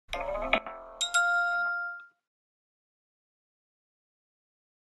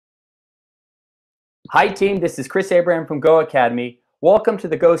Hi team, this is Chris Abraham from GOHAcademy. Welcome to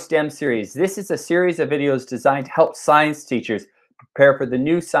the Gohstem series. This is a series of videos designed to help science teachers prepare for the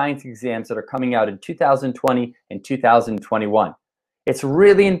new science exams that are coming out in 2020 and 2021. It's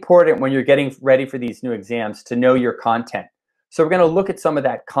really important when you're getting ready for these new exams to know your content. So we're going to look at some of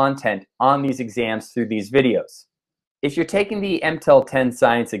that content on these exams through these videos. If you're taking the Mtel 10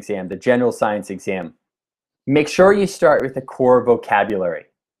 science exam, the general science exam, make sure you start with the core vocabulary.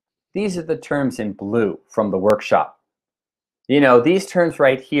 These are the terms in blue from the workshop. You know, these terms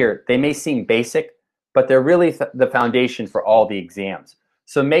right here, they may seem basic, but they're really the foundation for all the exams.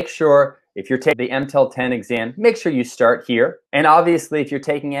 So make sure if you're taking the Mtel 10 exam, make sure you start here. And obviously, if you're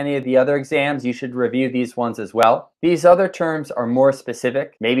taking any of the other exams, you should review these ones as well. These other terms are more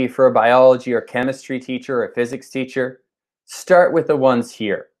specific, maybe for a biology or chemistry teacher or a physics teacher. Start with the ones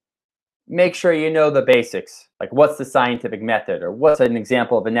here. Make sure you know the basics, like what's the scientific method, or what's an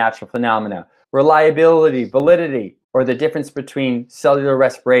example of a natural phenomena, reliability, validity, or the difference between cellular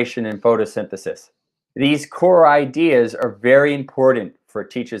respiration and photosynthesis. These core ideas are very important for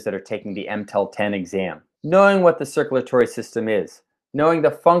teachers that are taking the Mtel 10 exam. Knowing what the circulatory system is, knowing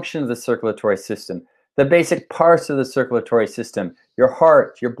the function of the circulatory system, the basic parts of the circulatory system, your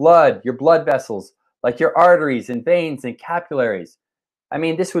heart, your blood vessels, like your arteries and veins and capillaries. I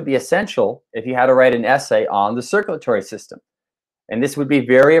mean, this would be essential if you had to write an essay on the circulatory system. And this would be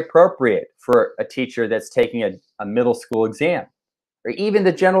very appropriate for a teacher that's taking a middle school exam, or even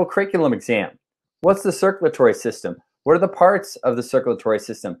the general curriculum exam. What's the circulatory system? What are the parts of the circulatory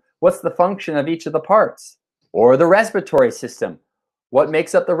system? What's the function of each of the parts? Or the respiratory system. What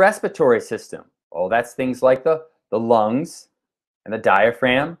makes up the respiratory system? Oh, that's things like the lungs and the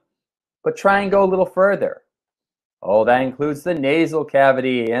diaphragm. But try and go a little further. Oh, that includes the nasal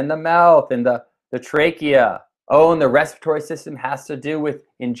cavity and the mouth and the trachea. Oh, and the respiratory system has to do with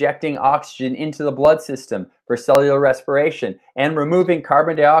injecting oxygen into the blood system for cellular respiration and removing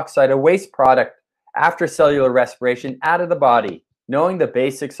carbon dioxide, a waste product, after cellular respiration out of the body. Knowing the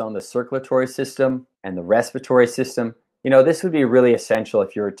basics on the circulatory system and the respiratory system, you know, this would be really essential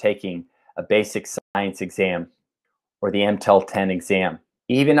if you were taking a basic science exam or the Mtel 10 exam.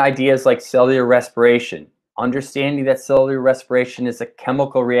 Even ideas like cellular respiration. Understanding that cellular respiration is a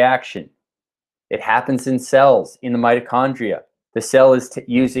chemical reaction. It happens in cells, in the mitochondria. The cell is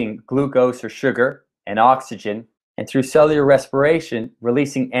using glucose or sugar and oxygen, and through cellular respiration,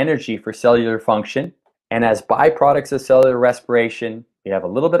 releasing energy for cellular function. And as byproducts of cellular respiration, we have a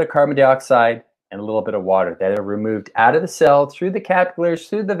little bit of carbon dioxide and a little bit of water that are removed out of the cell, through the capillaries,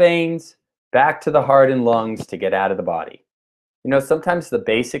 through the veins, back to the heart and lungs to get out of the body. You know, sometimes the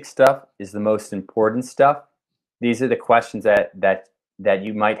basic stuff is the most important stuff. These are the questions that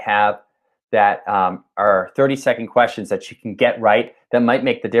you might have that are 30-second questions that you can get right that might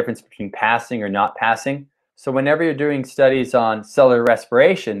make the difference between passing or not passing. So whenever you're doing studies on cellular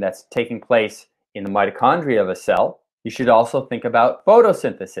respiration that's taking place in the mitochondria of a cell, you should also think about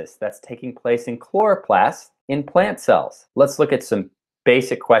photosynthesis that's taking place in chloroplasts in plant cells. Let's look at some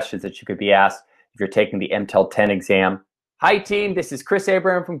basic questions that you could be asked if you're taking the Mtel 10 exam. Hi team, this is Chris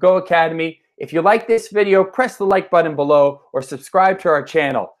Abraham from GOHAcademy. If you like this video, press the like button below or subscribe to our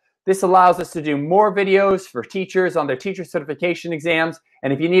channel. This allows us to do more videos for teachers on their teacher certification exams.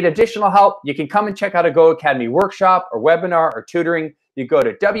 And if you need additional help, you can come and check out a GOHAcademy workshop or webinar or tutoring. You go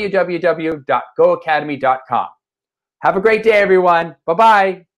to www.gohacademy.com. Have a great day, everyone.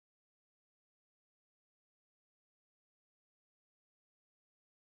 Bye-bye.